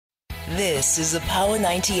This is a Power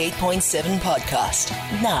 98.7 podcast.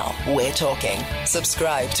 Now we're talking.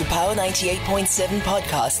 Subscribe to Power 98.7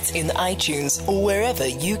 podcasts in iTunes or wherever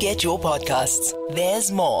you get your podcasts.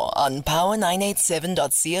 There's more on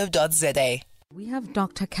power987.co.za. We have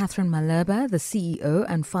Dr. Catherine Malherbe, the CEO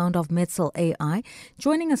and founder of Medsel AI,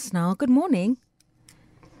 joining us now. Good morning.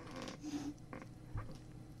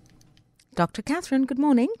 Dr. Catherine, good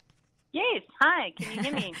morning. Yes, hi, can you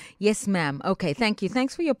hear me? Yes, ma'am. Okay, thank you.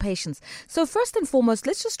 Thanks for your patience. So first and foremost,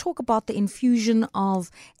 let's just talk about the infusion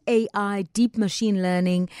of AI, deep machine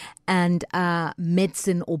learning, and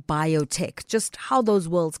medicine or biotech, just how those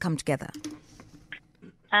worlds come together.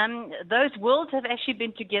 Those worlds have actually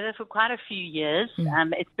been together for quite a few years.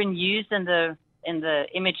 It's been used in the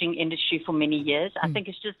imaging industry for many years. I think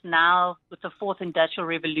it's just now with the fourth industrial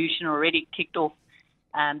revolution already kicked off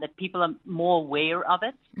that people are more aware of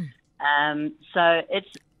it. So it's,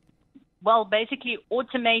 basically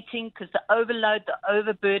automating, because the overload, the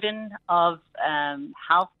overburden of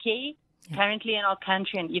healthcare currently in our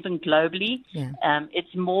country and even globally,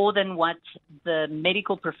 it's more than what the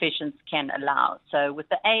medical professions can allow. So with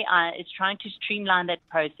the AI, it's trying to streamline that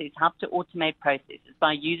process, help to automate processes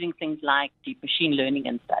by using things like deep machine learning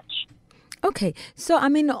and such. Okay, so I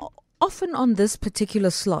mean, often on this particular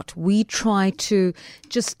slot, we try to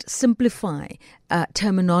just simplify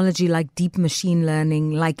terminology like deep machine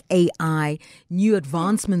learning, like AI, new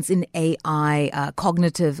advancements in AI,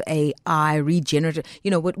 cognitive AI, regenerative.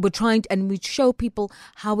 You know, we're trying and we show people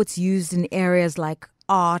how it's used in areas like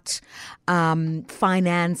art,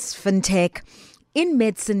 finance, fintech. In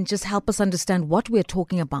medicine, just help us understand what we're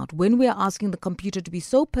talking about when we're asking the computer to be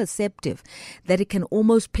so perceptive that it can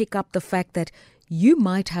almost pick up the fact that you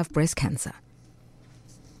might have breast cancer.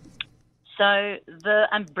 So the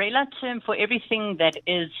umbrella term for everything that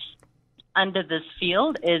is under this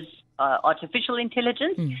field is artificial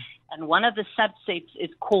intelligence. And one of the subsets is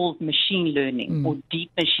called machine learning or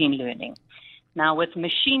deep machine learning. Now, with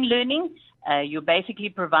machine learning, you're basically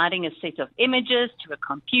providing a set of images to a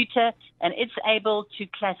computer, and it's able to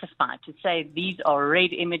classify, to say these are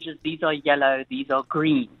red images, these are yellow, these are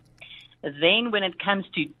green. Then when it comes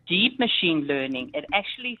to deep machine learning, it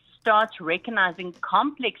actually starts recognizing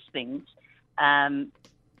complex things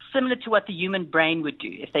similar to what the human brain would do.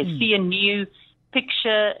 If they see a new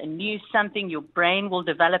picture, a new something, your brain will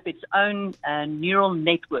develop its own neural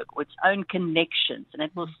network or its own connections, and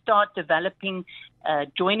it will start developing,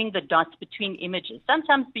 joining the dots between images,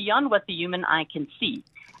 sometimes beyond what the human eye can see.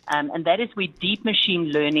 And that is where deep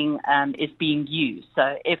machine learning is being used.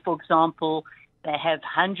 So if, for example, they have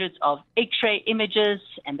hundreds of X-ray images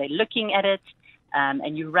and they're looking at it,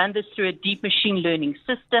 and you run this through a deep machine learning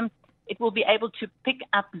system, it will be able to pick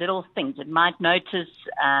up little things. It might notice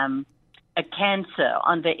a cancer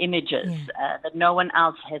on the images that no one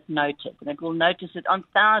else has noted, and it will notice it on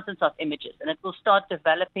thousands of images, and it will start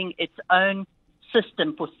developing its own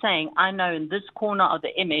system for saying, I know in this corner of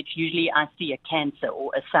the image, usually I see a cancer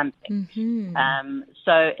or a something.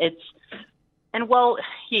 So it's, and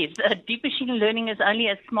yes, deep machine learning is only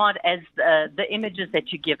as smart as the images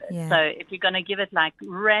that you give it. So if you're going to give it like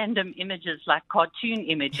random images, like cartoon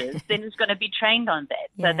images, then it's going to be trained on that.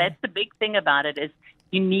 So that's the big thing about it, is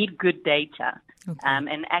you need good data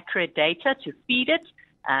and accurate data to feed it,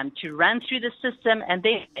 to run through the system, and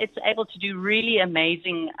then it's able to do really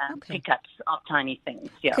amazing pickups of tiny things.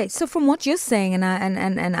 Okay, so from what you're saying, and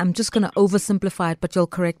I'm just going to oversimplify it, but you'll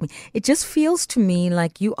correct me. It just feels to me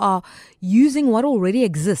like you are using what already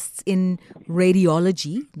exists in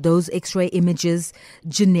radiology, those X-ray images,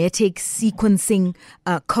 genetic sequencing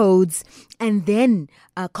codes, and then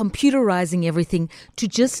computerizing everything to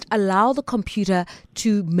just allow the computer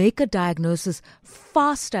to make a diagnosis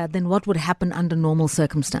faster than what would happen under normal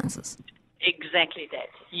circumstances. Exactly that.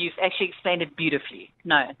 You've actually explained it beautifully.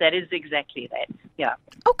 No, that is exactly that. Yeah.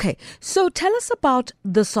 Okay, so tell us about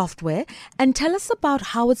the software and tell us about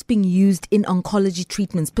how it's being used in oncology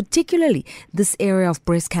treatments, particularly this area of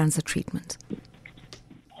breast cancer treatment.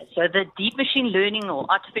 So the deep machine learning or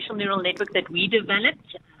artificial neural network that we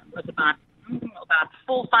developed was about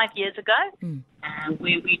 4 or 5 years ago,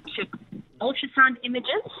 where we took ultrasound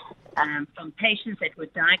images from patients that were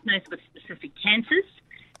diagnosed with specific cancers,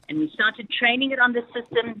 and we started training it on the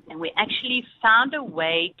system, and we actually found a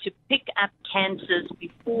way to pick up cancers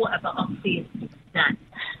before a biopsy is done.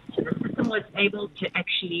 So the system was able to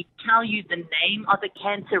actually tell you the name of the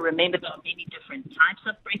cancer. Remember, there are many different types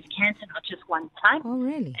of breast cancer, not just one type. Oh,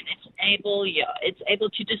 really? And it's able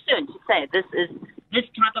to discern, to say this is this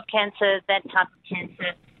type of cancer, that type of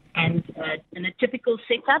cancer. And in a typical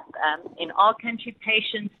setup, in our country,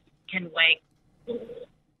 patients can wait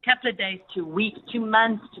couple of days to weeks to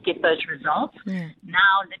months to get those results.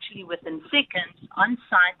 Now, literally within seconds, on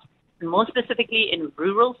site, and more specifically in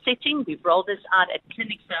rural setting, we've rolled this out at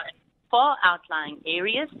clinics in far outlying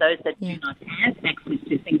areas, those that do not have access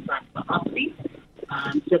to things like biopsy,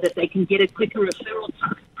 so that they can get a quicker referral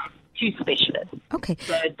time to specialists. Okay.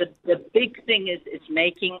 So the big thing is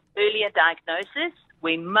making earlier diagnosis,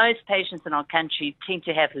 where most patients in our country tend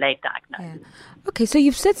to have late diagnosis. Okay, so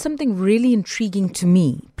you've said something really intriguing to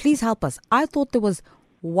me. Please help us. I thought there was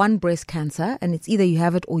one breast cancer, and it's either you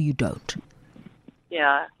have it or you don't.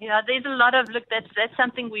 Yeah. There's a lot of that's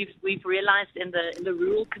something we've realized in the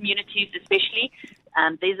rural communities, especially.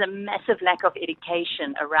 There's a massive lack of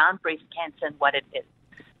education around breast cancer and what it is.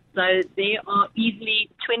 So there are easily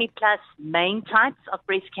 20 plus main types of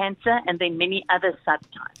breast cancer, and then many other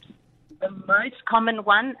subtypes. The most common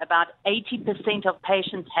one, about 80% of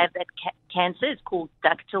patients have that cancer, is called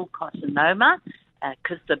ductal carcinoma,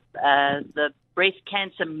 because the breast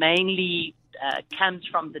cancer mainly comes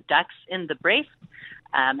from the ducts in the breast.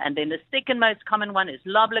 And then the second most common one is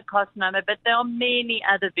lobular carcinoma, but there are many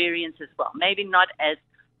other variants as well. Maybe not as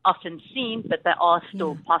often seen, but they are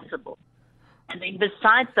still possible. And then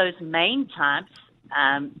besides those main types,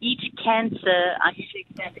 each cancer, I usually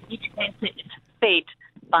explain that each cancer is fed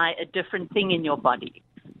by a different thing in your body.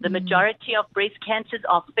 The majority of breast cancers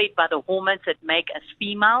are fed by the hormones that make us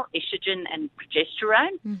female, estrogen and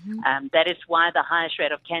progesterone. That is why the highest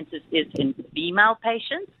rate of cancers is in female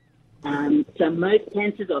patients. So most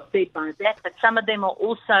cancers are fed by that, but some of them are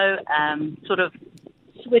also sort of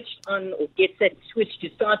switched on or gets that switch to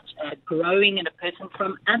start growing in a person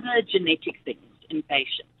from other genetic things in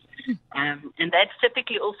patients. And that's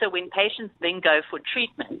typically also when patients then go for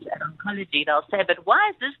treatment at oncology. They'll say, but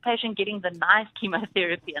why is this patient getting the nice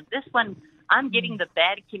chemotherapy and this one, I'm getting the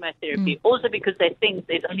bad chemotherapy? Also because they think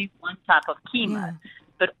there's only one type of chemo.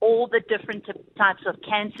 But all the different types of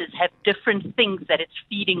cancers have different things that it's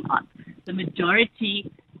feeding on. The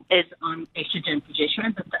majority is on estrogen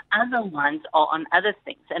progesterone, but the other ones are on other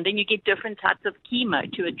things. And then you get different types of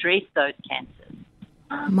chemo to address those cancers.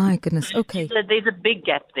 My goodness, okay. So there's a big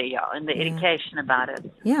gap there in the education about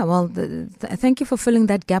it. Yeah, well, thank you for filling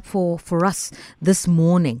that gap for us this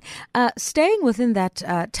morning. Staying within that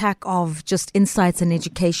tack of just insights and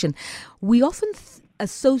education, we often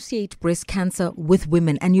associate breast cancer with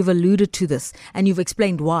women, and you've alluded to this, and you've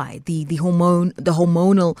explained why the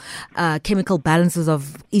hormonal chemical balances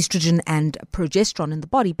of estrogen and progesterone in the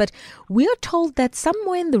body. But we are told that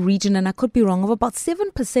somewhere in the region, and I could be wrong, of about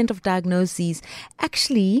 7% of diagnoses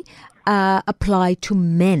actually apply to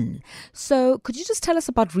men. So could you just tell us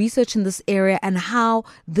about research in this area and how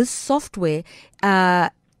this software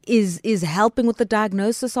is helping with the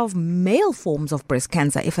diagnosis of male forms of breast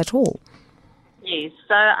cancer, if at all? Yes,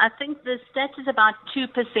 so I think the stat is about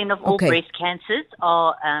 2% of all breast cancers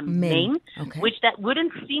are men, which that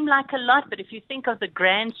wouldn't seem like a lot, but if you think of the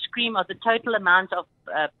grand scheme of the total amount of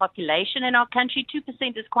population in our country,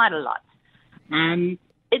 2% is quite a lot.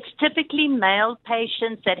 It's typically male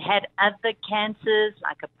patients that had other cancers,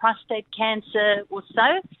 like a prostate cancer or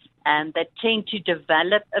so, that tend to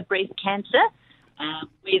develop a breast cancer.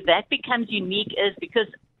 Where that becomes unique is because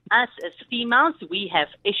us as females, we have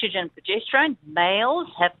estrogen and progesterone. Males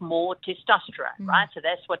have more testosterone, right? So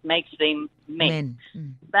that's what makes them men.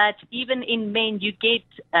 But even in men, you get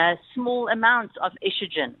small amounts of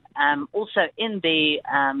estrogen also in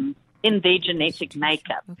their genetic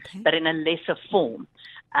makeup, but in a lesser form.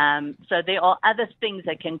 So there are other things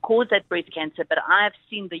that can cause that breast cancer, but I've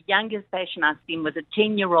seen the youngest patient I've seen was a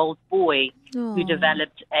 10-year-old boy who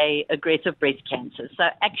developed a aggressive breast cancer. So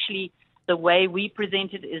actually, the way we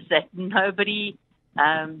present it is that nobody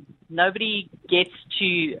gets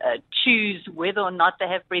to choose whether or not they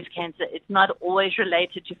have breast cancer. It's not always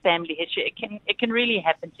related to family history. It can really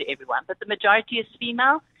happen to everyone, but the majority is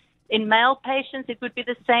female. In male patients, it would be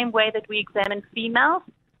the same way that we examine females.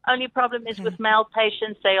 Only problem is with male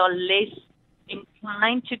patients, they are less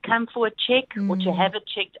inclined to come for a check or to have it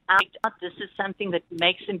checked out. This is something that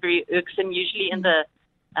makes them very irksome. Usually in the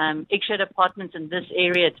X-ray departments in this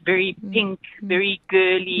area, it's very pink, very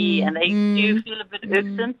girly, and they do feel a bit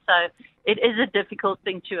irksome. So it is a difficult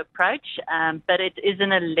thing to approach, but it is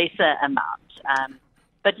in a lesser amount.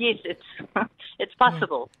 But yes, it's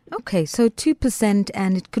possible. Okay, so 2%,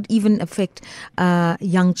 and it could even affect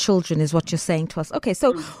young children, is what you're saying to us. Okay,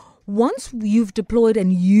 so once you've deployed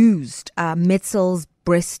and used Metzel's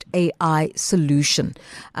breast AI solution,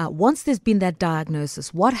 once there's been that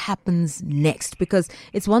diagnosis, what happens next? Because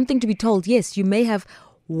it's one thing to be told, yes, you may have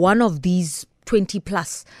one of these 20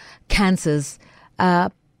 plus cancers,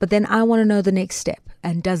 but then I want to know the next step.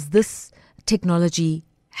 And does this technology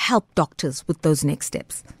help doctors with those next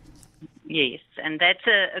steps? Yes, and that's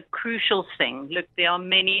a crucial thing. Look, there are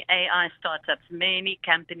many AI startups, many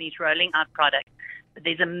companies rolling out products, but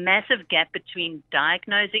there's a massive gap between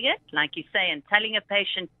diagnosing it, like you say, and telling a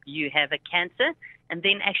patient you have a cancer, and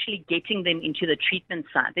then actually getting them into the treatment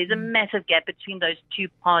side. There's a massive gap between those two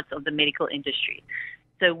parts of the medical industry.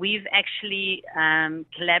 So we've actually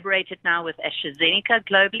collaborated now with AstraZeneca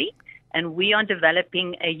globally, and we are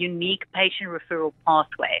developing a unique patient referral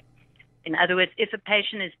pathway. In other words, if a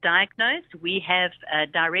patient is diagnosed, we have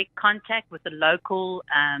direct contact with the local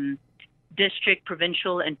district,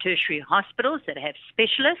 provincial, and tertiary hospitals that have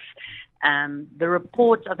specialists. The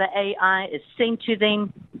reports of the AI is sent to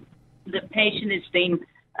them. The patient is then,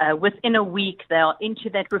 within a week, they are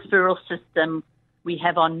into that referral system. We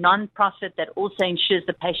have our non-profit that also ensures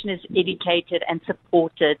the patient is educated and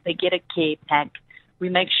supported. They get a care pack. We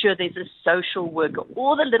make sure there's a social worker.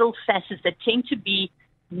 All the little facets that tend to be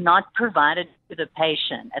not provided to the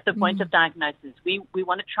patient at the point of diagnosis. We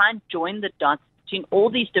want to try and join the dots between all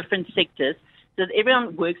these different sectors so that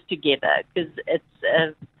everyone works together, because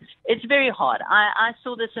it's very hard. I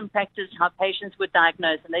saw this in practice, how patients were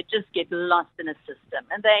diagnosed and they just get lost in a system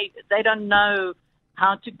and they don't know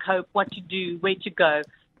how to cope, what to do, where to go.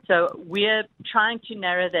 So we're trying to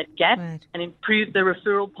narrow that gap and improve the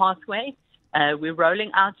referral pathway. We're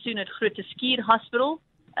rolling out soon at Groote Schuur Hospital,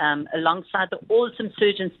 alongside the awesome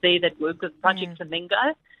surgeons there that work with Project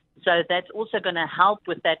Flamingo. So that's also going to help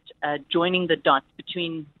with that joining the dots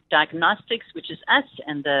between diagnostics, which is us,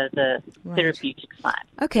 and the therapeutic side.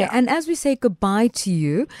 Okay, and as we say goodbye to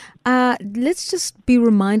you, let's just be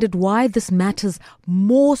reminded why this matters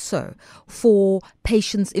more so for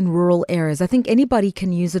patients in rural areas. I think anybody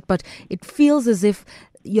can use it, but it feels as if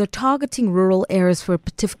you're targeting rural areas for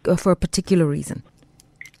a particular reason.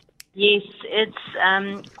 Yes, it's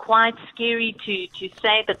quite scary to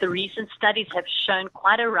say that the recent studies have shown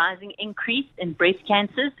quite a rising increase in breast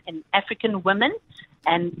cancers in African women,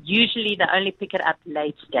 and usually they only pick it up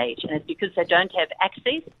late stage, and it's because they don't have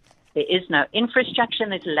access. There is no infrastructure,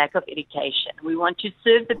 and there's a lack of education. We want to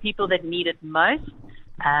serve the people that need it most,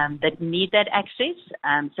 that need that access.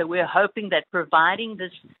 So we're hoping that providing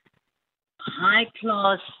this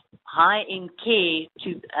high-class, high-end care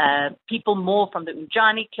to people more from the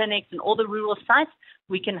Ujani clinics and all the rural sites,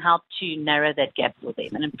 we can help to narrow that gap for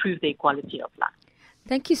them and improve their quality of life.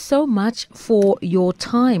 Thank you so much for your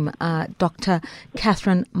time, Dr.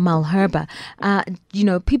 Catherine Malherbe.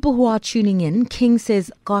 People who are tuning in, King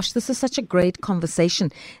says, gosh, this is such a great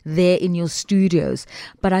conversation there in your studios.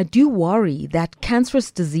 But I do worry that cancerous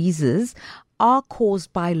diseases are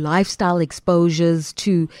caused by lifestyle exposures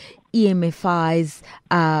to EMFIs,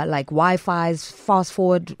 like Wi-Fi's, fast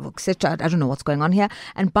forward, etc. I don't know what's going on here.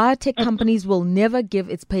 And biotech companies will never give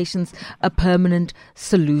its patients a permanent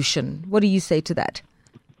solution. What do you say to that?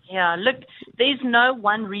 Yeah, look, there's no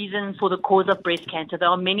one reason for the cause of breast cancer. There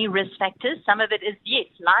are many risk factors. Some of it is, yes,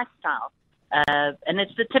 lifestyle. And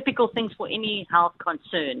it's the typical things for any health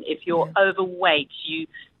concern. If you're overweight, you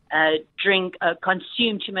drink,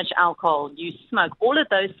 consume too much alcohol, you smoke, all of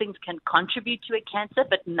those things can contribute to a cancer,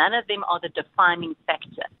 but none of them are the defining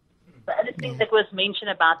factor. The other thing that was mentioned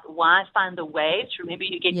about Wi-Fi and the waves, remember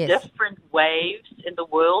you get different waves in the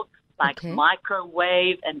world, like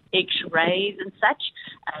microwave and X-rays and such.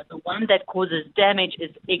 The one that causes damage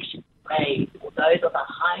is X-rays. Those are the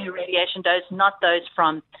higher radiation dose, not those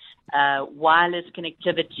from wireless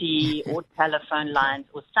connectivity or telephone lines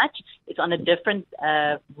or such. It's on a different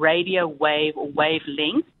radio wave or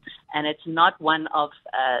wavelength, and it's not one of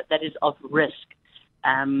that is of risk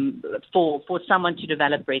for someone to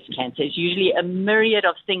develop breast cancer. It's usually a myriad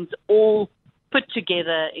of things all put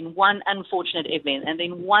together in one unfortunate event, and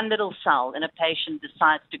then one little cell in a patient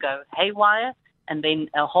decides to go haywire, and then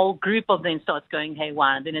a whole group of them starts going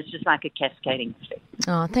haywire, and then it's just like a cascading effect.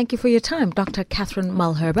 Oh, thank you for your time, Dr. Catherine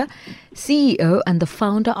Malherbe, CEO and the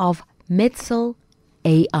founder of Medsel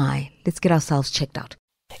AI. Let's get ourselves checked out.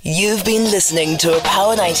 You've been listening to a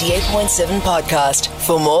Power 98.7 podcast.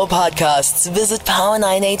 For more podcasts, visit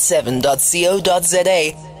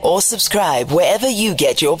power987.co.za or subscribe wherever you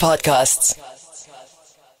get your podcasts.